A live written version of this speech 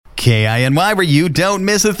KINY, where you don't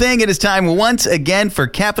miss a thing. It is time once again for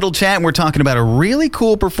Capital Chat, and we're talking about a really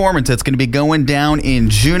cool performance that's going to be going down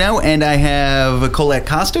in Juneau. And I have Colette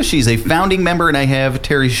Costa. She's a founding member, and I have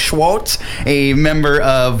Terry Schwartz, a member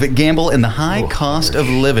of Gamble in the High Cost of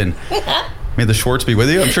Living. May the Schwartz be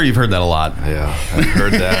with you. I'm sure you've heard that a lot. Yeah, I've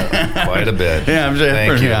heard that quite a bit. Yeah, I'm sure.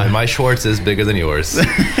 Thank you. Yeah. And my Schwartz is bigger than yours.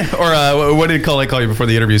 Or what did Colette call you before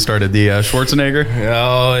the interview started? The Schwarzenegger?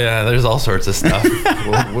 Oh, yeah, there's all sorts of stuff.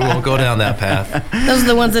 We won't go down that path. Those are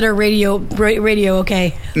the ones that are radio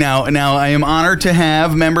okay. Now, I am honored to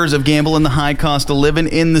have members of Gamble in the High Cost of Living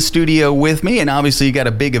in the studio with me, and obviously you got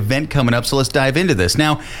a big event coming up, so let's dive into this.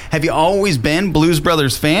 Now, have you always been Blues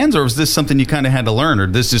Brothers fans, or was this something you kind of had to learn, or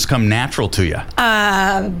did this just come natural to you?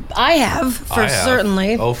 I have,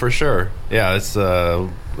 certainly. Oh, for sure. Yeah, it's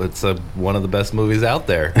one of the best movies out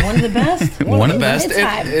there. One of the best? One of the best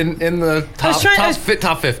in the top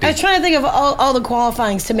 50. I was trying to think of all the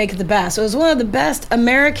qualifyings to make it the best. It was one of the best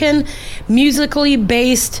American musically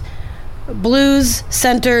based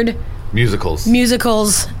blues-centered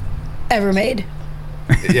musicals ever made.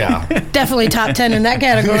 Yeah. Definitely top 10 in that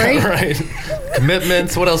category. Yeah, right.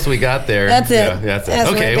 Commitments. What else do we got there? That's it. Yeah, that's it.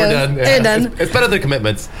 Okay, we're done. Yeah. We're done. It's better than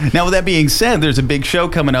Commitments. Now, with that being said, there's a big show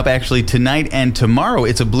coming up actually tonight and tomorrow.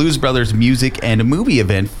 It's a Blues Brothers music and movie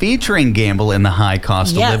event featuring Gamble in the High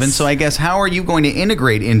Cost of Living. So I guess, how are you going to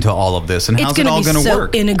integrate into all of this, and how's it all going to work?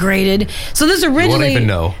 It's going to be so integrated. So this originally... You won't even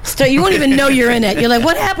know. You won't even know you're in it. You're like,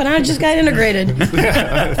 what happened? I just got integrated.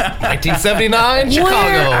 1979, Chicago.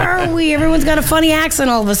 Where are we? Everyone's got a funny accent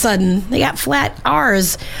all of a sudden. They got flat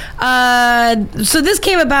R's. So this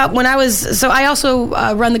came about when I also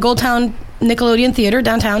run the Goldtown Nickelodeon Theater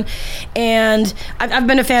downtown, and I've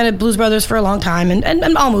been a fan of Blues Brothers for a long time,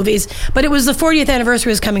 and all movies, but it was the 40th anniversary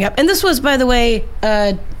was coming up, and this was, by the way,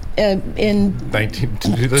 in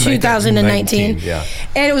 2019, yeah.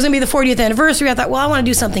 And it was going to be the 40th anniversary. I thought, well, I want to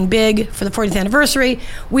do something big for the 40th anniversary.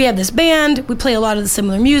 We have this band. We play a lot of the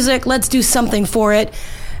similar music. Let's do something for it.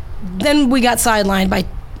 Then we got sidelined by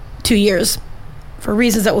 2 years for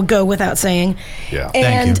reasons that will go without saying. Yeah.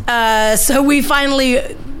 And so we finally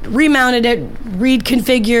remounted it,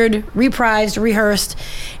 reconfigured, reprised, rehearsed,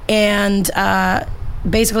 and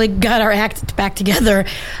basically got our act back together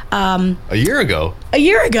a year ago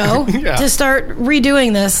yeah. To start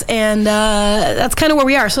redoing this, and that's kind of where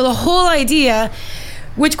we are. So the whole idea,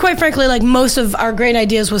 which quite frankly, like most of our great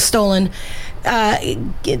ideas, was stolen,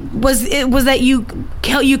 was that you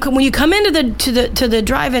when you come into the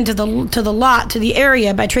drive-in to the lot, to the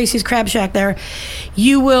area by Tracy's Crab Shack there,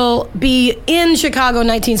 you will be in Chicago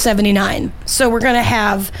 1979. So we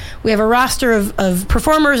have a roster of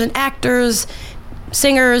performers and actors,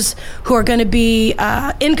 singers who are going to be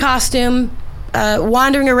in costume,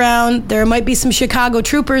 wandering around. There might be some Chicago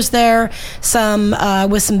troopers there, some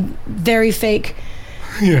with some very fake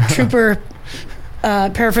trooper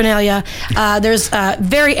paraphernalia. There's a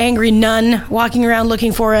very angry nun walking around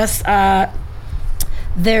looking for us.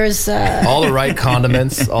 There's all the right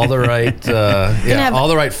condiments, all the right all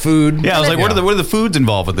the right food. Yeah, I was like, what are the foods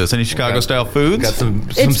involved with this? Any Chicago style foods? Got some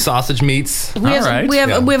sausage meats. We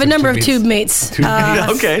have a number of tube meats.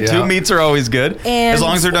 Okay, tube meats are always good, as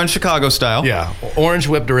long as they're done Chicago style. Yeah, orange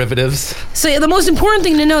whip derivatives. So the most important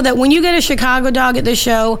thing to know that when you get a Chicago dog at this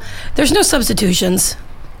show, there's no substitutions,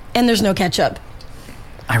 and there's no ketchup.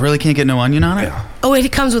 I really can't get no onion on it? Yeah. Oh, it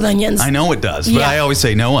comes with onions. I know it does, but I always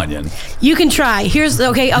say no onion. You can try.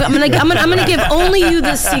 I'm gonna give only you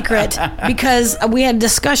this secret because we had a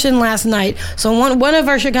discussion last night. So one of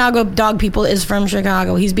our Chicago dog people is from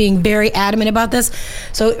Chicago. He's being very adamant about this.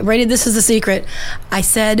 So this is the secret. I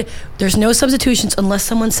said there's no substitutions unless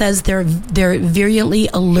someone says they're virulently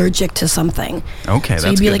allergic to something. Okay, so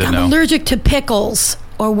that's you'd be good like, to know. I'm allergic to pickles.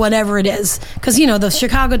 Or whatever it is, because the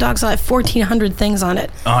Chicago dogs have 1,400 things on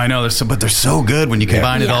it. Oh, I know, but they're so good when you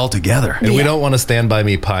combine it all together. And we don't want a Stand By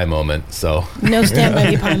Me pie moment, so no Stand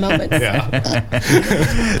By Me pie moments.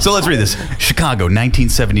 Yeah. So let's read this. Chicago,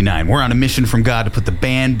 1979. We're on a mission from God to put the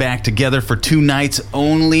band back together for 2 nights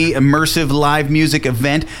only immersive live music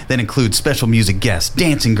event that includes special music guests,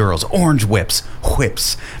 dancing girls, orange whips,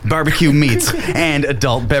 barbecue meats, and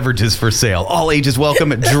adult beverages for sale. All ages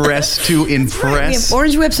welcome. Dress to impress.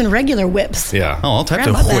 Orange whips and regular whips. Yeah. Oh, all types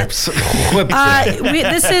of whips.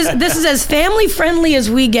 This is as family friendly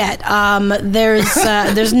as we get.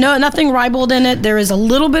 There's nothing ribald in it. There is a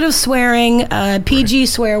little bit of swearing, PG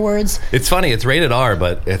swear words. It's funny. It's rated R,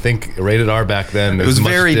 but I think rated R back then it was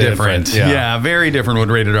very different. Yeah, very different what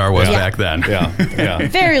rated R was back then. Yeah.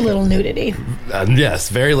 Very little nudity. Yes,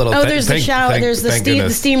 very little. Oh, there's the shower. There's the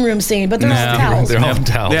steam room scene, but they're all in towels. They're all in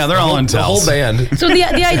towels. Yeah, they're all in towels. The whole band. So the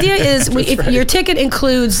idea is, if your ticket includes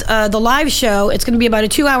includes the live show. It's going to be about a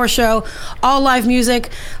 2-hour show, all live music.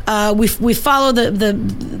 We follow the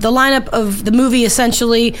lineup of the movie,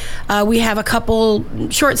 essentially. We have a couple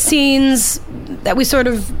short scenes that we sort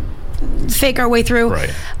of fake our way through.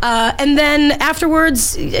 Right. And then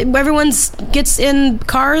afterwards, everyone gets in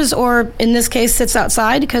cars, or in this case, sits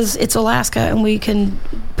outside because it's Alaska and we can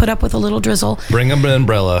put up with a little drizzle. Bring an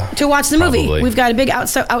umbrella. To watch the movie. Probably. We've got a big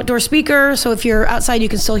outdoor speaker, so if you're outside, you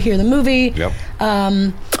can still hear the movie. Yep.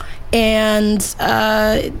 And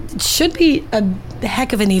it should be a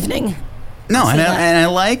heck of an evening. No, and I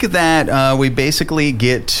like that we basically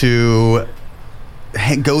get to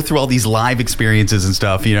go through all these live experiences and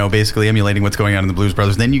stuff, basically emulating what's going on in the Blues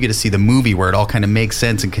Brothers. Then you get to see the movie where it all kind of makes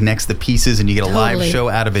sense and connects the pieces, and you get a live show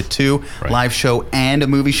out of it too. Right. Live show and a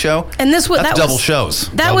movie show. And that's double shows.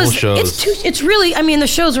 It's really, I mean, the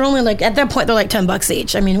shows are only like, at that point, they're like $10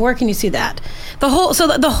 each. I mean, where can you see that? This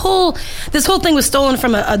whole thing was stolen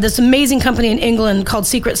from this amazing company in England called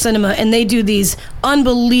Secret Cinema, and they do these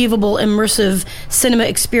unbelievable immersive cinema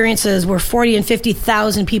experiences where 40 and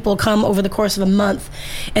 50,000 people come over the course of a month,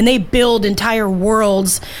 and they build entire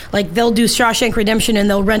worlds. Like, they'll do Shawshank Redemption and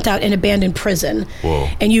they'll rent out an abandoned prison. Whoa.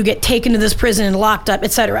 And you get taken to this prison and locked up,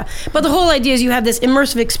 etc. But the whole idea is you have this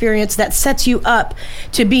immersive experience that sets you up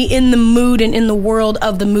to be in the mood and in the world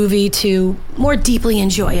of the movie to more deeply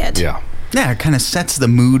enjoy it. Yeah, it kind of sets the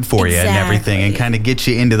mood for you and everything, and kind of gets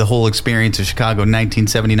you into the whole experience of Chicago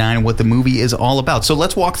 1979 and what the movie is all about. So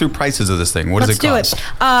let's walk through prices of this thing. What does it cost? Let's do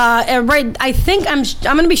it. Right, I think I'm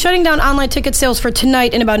going to be shutting down online ticket sales for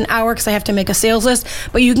tonight in about an hour because I have to make a sales list.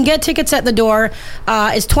 But you can get tickets at the door.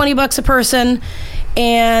 It's $20 a person.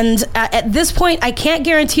 And at this point, I can't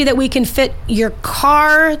guarantee that we can fit your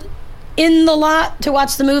car in the lot to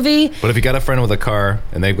watch the movie. But if you got a friend with a car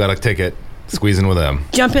and they've got a ticket, squeeze in with them.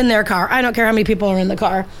 Jump in their car. I don't care how many people are in the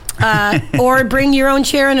car. Or bring your own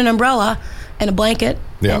chair and an umbrella and a blanket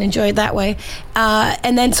and enjoy it that way.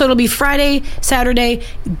 And then, so it'll be Friday, Saturday.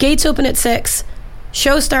 Gates open at 6.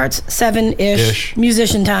 Show starts 7-ish.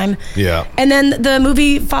 Musician time. Yeah. And then the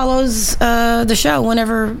movie follows the show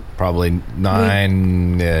whenever. Probably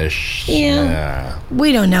 9-ish. Yeah.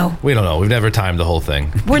 We don't know. We've never timed the whole thing.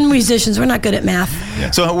 We're musicians. We're not good at math.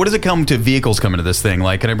 Yeah. So what does it come to vehicles coming to this thing?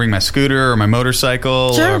 Like, can I bring my scooter or my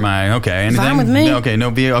motorcycle? Sure. Or my, okay. Anything? Fine with me. Okay, no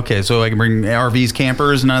vehicle. Okay, so I can bring RVs,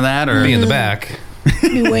 campers, none of that? Or be in the back.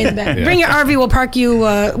 Be way in the back. Yeah. Bring your RV. We'll park you.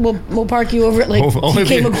 We'll park you over at like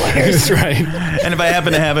TK McGuire's. That's right. And if I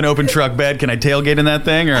happen to have an open truck bed, can I tailgate in that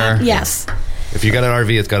thing? Or yes. If you got an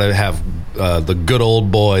RV, it's got to have the good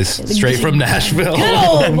old boys straight from Nashville. Good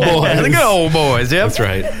old boys. The good old boys. Yep. That's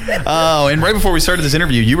right. Oh, and right before we started this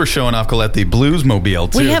interview, you were showing off, Colette, the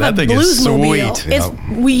Bluesmobile too. We have that a thing Bluesmobile. is sweet. Yep.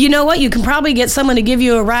 You know what? You can probably get someone to give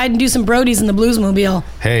you a ride and do some Brodies in the Bluesmobile.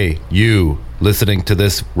 Hey, you listening to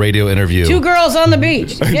this radio interview. 2 girls on the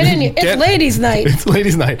beach. Get in here. It's ladies' night. It's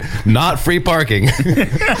ladies' night. Not free parking.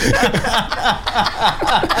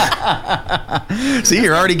 See,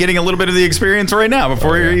 you're already getting a little bit of the experience right now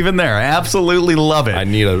before you're even there. I absolutely love it. I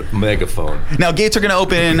need a megaphone. Now, gates are going to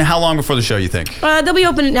open how long before the show, you think? They'll be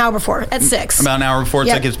open an hour before, at 6. About an hour before,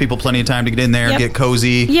 so that gives people plenty of time to get in there, get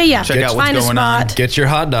cozy, check out what's going on. Get your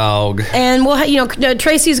hot dog. And we'll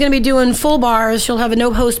Tracy's going to be doing full bars. She'll have a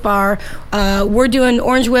no-host bar. We're doing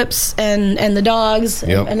orange whips and the dogs,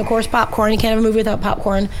 and of course popcorn. You can't have a movie without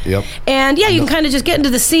popcorn. Yep. And you can kind of just get into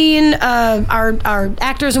the scene. Our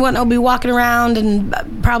actors and whatnot will be walking around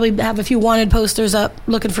and probably have a few wanted posters up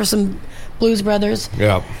looking for some Blues Brothers.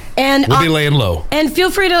 Yeah. And we'll be laying low. And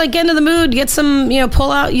feel free to get into the mood, get some,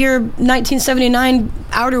 pull out your 1979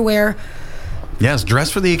 outerwear. Yes, dress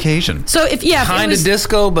for the occasion. So if kind of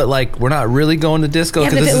disco, but we're not really going to disco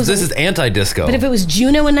because this is anti-disco. But if it was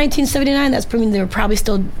Juno in 1979, that's probably they were probably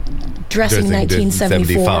still dressing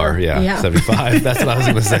 1974. 75. That's what I was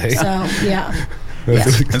going to say. So yeah.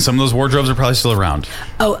 Yes. And some of those wardrobes are probably still around.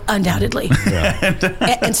 Oh, undoubtedly.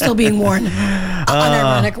 And still being worn,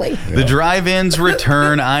 unironically. The drive-ins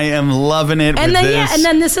return. I am loving it. And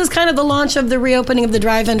then this is kind of the launch of the reopening of the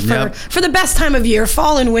drive-in for the best time of year,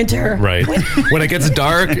 fall and winter. Right. When it gets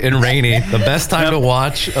dark and rainy, the best time to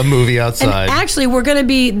watch a movie outside. And actually, we're going to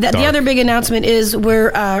be, the other big announcement is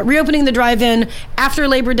we're reopening the drive-in after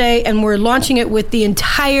Labor Day, and we're launching it with the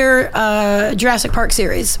entire Jurassic Park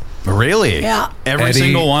series. Really? Yeah. Every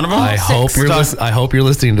single one of them? I hope you're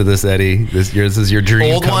listening to this, Eddie. This is your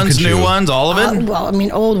dream. Old ones, new ones, all of it? Well,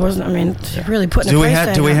 old wasn't. Really putting a price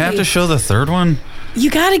tag. Do we have to show the third one? You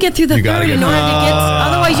got to get through the third in order to get.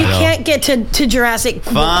 Otherwise, you can't get to Jurassic.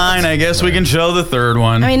 Fine, I guess we can show the third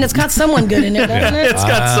one. I mean, it's got someone good in it, doesn't it?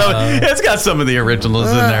 It's got some of the originals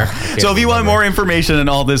in there. So if you want more information and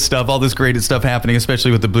all this stuff, all this great stuff happening,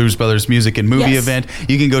 especially with the Blues Brothers Music and Movie event,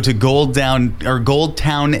 you can go to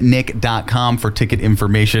goldtownnick.com for ticket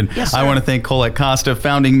information. Yes, I want to thank Colette Costa,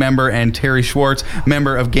 founding member, and Terry Schwartz,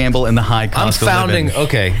 member of Gamble in the High Cost of Living.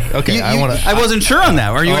 Okay. I wasn't sure on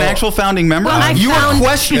that. Are you an actual founding member? Well, you were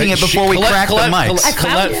questioning it before we cracked the mics.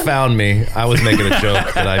 Colette found me. I was making a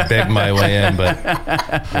joke that I begged my way in, but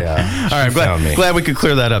yeah. All right, glad we could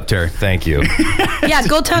clear that up, Terry. Thank you. Yeah,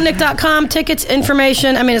 goldtownnick.com, tickets,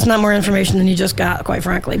 information. I mean, it's not more information than you just got, quite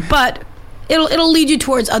frankly, but it'll lead you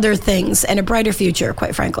towards other things and a brighter future,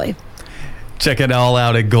 quite frankly. Check it all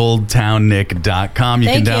out at goldtownnick.com. You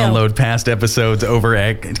can download past episodes over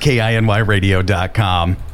at kinyradio.com.